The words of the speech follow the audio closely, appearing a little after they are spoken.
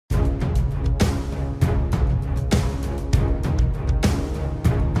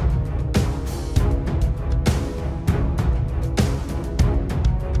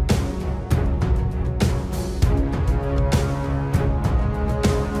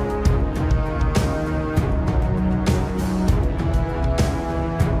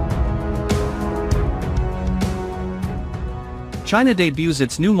China debuts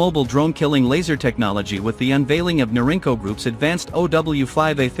its new mobile drone-killing laser technology with the unveiling of Norinco Group's advanced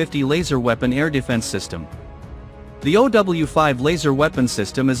OW5-A50 laser weapon air defense system. The OW5 laser weapon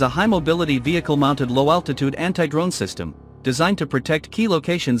system is a high-mobility vehicle-mounted low-altitude anti-drone system, designed to protect key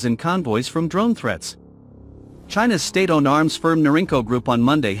locations in convoys from drone threats. China's state-owned arms firm Norinco Group on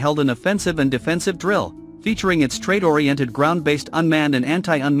Monday held an offensive and defensive drill, featuring its trade-oriented ground-based unmanned and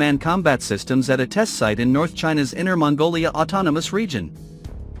anti-unmanned combat systems at a test site in North China's Inner Mongolia Autonomous Region.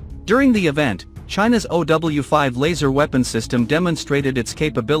 During the event, China's OW5 laser weapon system demonstrated its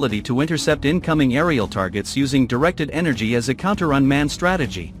capability to intercept incoming aerial targets using directed energy as a counter-unmanned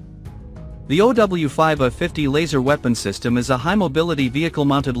strategy. The OW5-A50 laser weapon system is a high-mobility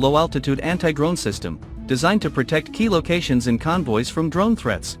vehicle-mounted low-altitude anti-drone system, designed to protect key locations in convoys from drone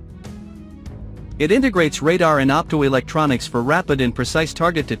threats. It integrates radar and optoelectronics for rapid and precise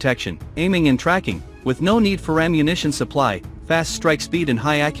target detection, aiming and tracking, with no need for ammunition supply, fast strike speed and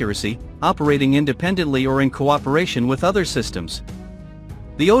high accuracy, operating independently or in cooperation with other systems.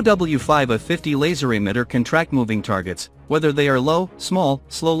 The OW5-A50 laser emitter can track moving targets, whether they are low, small,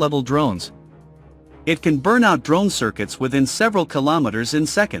 slow-level drones. It can burn out drone circuits within several kilometers in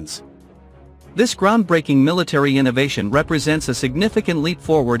seconds. This groundbreaking military innovation represents a significant leap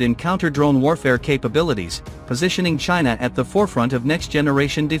forward in counter-drone warfare capabilities, positioning China at the forefront of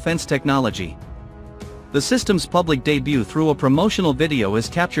next-generation defense technology. The system's public debut through a promotional video has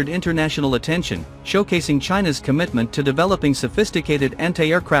captured international attention, showcasing China's commitment to developing sophisticated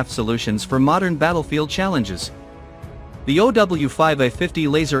anti-aircraft solutions for modern battlefield challenges. The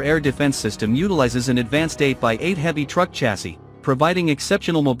OW5-A50 laser air defense system utilizes an advanced 8x8 heavy truck chassis, providing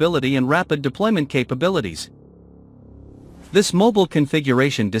exceptional mobility and rapid deployment capabilities. This mobile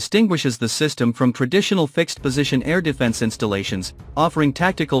configuration distinguishes the system from traditional fixed-position air defense installations, offering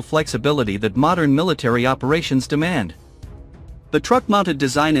tactical flexibility that modern military operations demand. The truck-mounted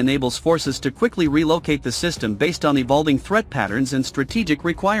design enables forces to quickly relocate the system based on evolving threat patterns and strategic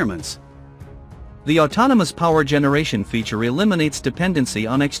requirements. The autonomous power generation feature eliminates dependency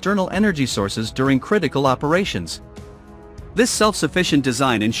on external energy sources during critical operations. This self-sufficient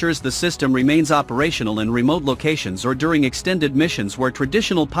design ensures the system remains operational in remote locations or during extended missions where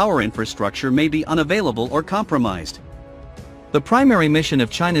traditional power infrastructure may be unavailable or compromised. The primary mission of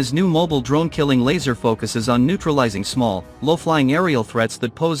China's new mobile drone-killing laser focuses on neutralizing small, low-flying aerial threats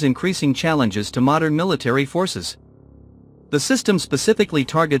that pose increasing challenges to modern military forces. The system specifically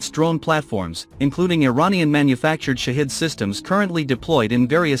targets drone platforms, including Iranian-manufactured Shahid systems currently deployed in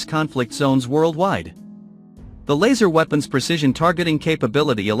various conflict zones worldwide. The laser weapon's precision targeting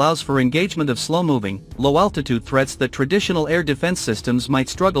capability allows for engagement of slow-moving, low-altitude threats that traditional air defense systems might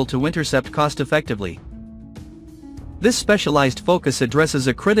struggle to intercept cost-effectively. This specialized focus addresses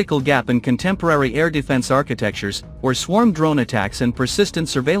a critical gap in contemporary air defense architectures, where swarm drone attacks and persistent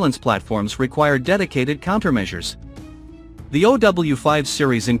surveillance platforms require dedicated countermeasures. The OW5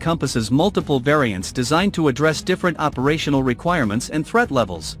 series encompasses multiple variants designed to address different operational requirements and threat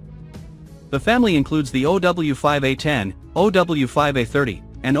levels. The family includes the OW5-A10, OW5-A30,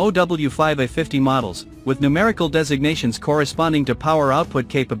 and OW5-A50 models, with numerical designations corresponding to power output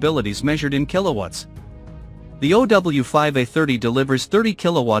capabilities measured in kilowatts. The OW5-A30 delivers 30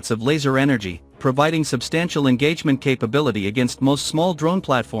 kilowatts of laser energy, providing substantial engagement capability against most small drone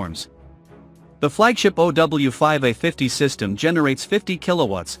platforms. The flagship OW5-A50 system generates 50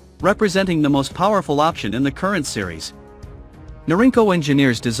 kilowatts, representing the most powerful option in the current series. Norinco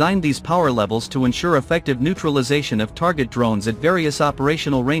engineers designed these power levels to ensure effective neutralization of target drones at various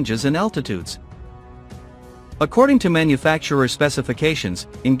operational ranges and altitudes. According to manufacturer specifications,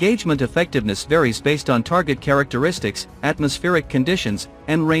 engagement effectiveness varies based on target characteristics, atmospheric conditions,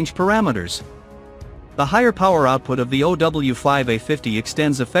 and range parameters. The higher power output of the OW5-A50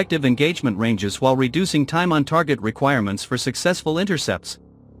 extends effective engagement ranges while reducing time on target requirements for successful intercepts.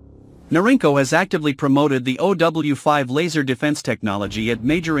 Norinco has actively promoted the OW5 laser defense technology at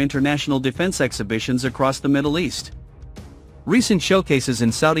major international defense exhibitions across the Middle East. Recent showcases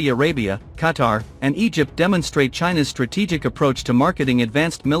in Saudi Arabia, Qatar, and Egypt demonstrate China's strategic approach to marketing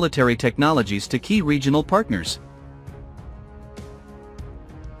advanced military technologies to key regional partners.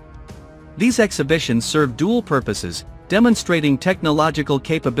 These exhibitions serve dual purposes, demonstrating technological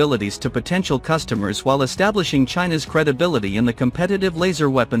capabilities to potential customers while establishing China's credibility in the competitive laser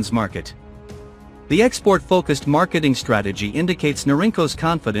weapons market. The export-focused marketing strategy indicates Norinco's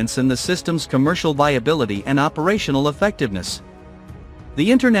confidence in the system's commercial viability and operational effectiveness. The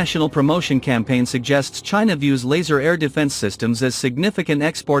international promotion campaign suggests China views laser air defense systems as significant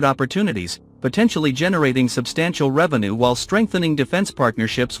export opportunities, potentially generating substantial revenue while strengthening defense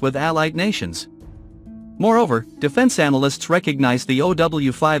partnerships with allied nations. Moreover, defense analysts recognize the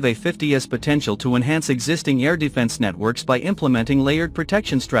OW5-A50's potential to enhance existing air defense networks by implementing layered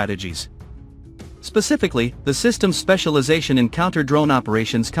protection strategies. Specifically, the system's specialization in counter-drone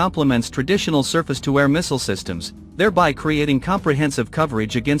operations complements traditional surface-to-air missile systems, thereby creating comprehensive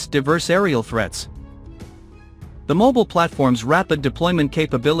coverage against diverse aerial threats. The mobile platform's rapid deployment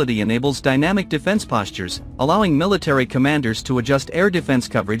capability enables dynamic defense postures, allowing military commanders to adjust air defense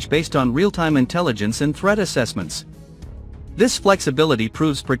coverage based on real-time intelligence and threat assessments. This flexibility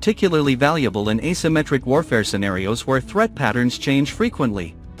proves particularly valuable in asymmetric warfare scenarios where threat patterns change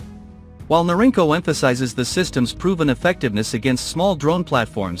frequently. While Norinco emphasizes the system's proven effectiveness against small drone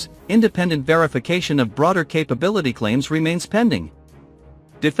platforms, independent verification of broader capability claims remains pending.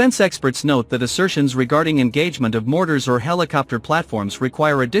 Defense experts note that assertions regarding engagement of mortars or helicopter platforms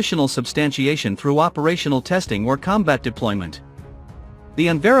require additional substantiation through operational testing or combat deployment. The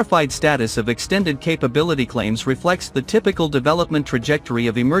unverified status of extended capability claims reflects the typical development trajectory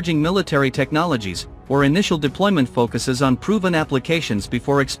of emerging military technologies, where initial deployment focuses on proven applications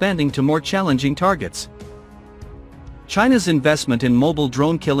before expanding to more challenging targets. China's investment in mobile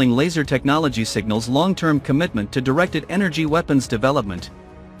drone-killing laser technology signals long-term commitment to directed energy weapons development.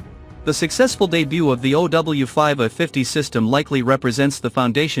 The successful debut of the OW5-A50 system likely represents the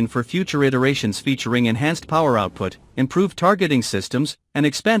foundation for future iterations featuring enhanced power output, improved targeting systems, and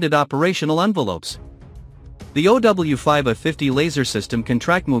expanded operational envelopes. The OW5-A50 laser system can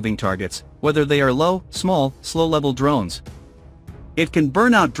track moving targets, whether they are low, small, slow-level drones. It can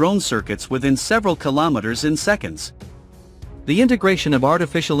burn out drone circuits within several kilometers in seconds. The integration of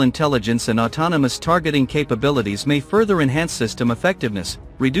artificial intelligence and autonomous targeting capabilities may further enhance system effectiveness,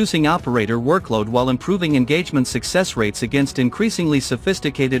 reducing operator workload while improving engagement success rates against increasingly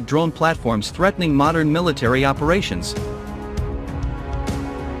sophisticated drone platforms threatening modern military operations.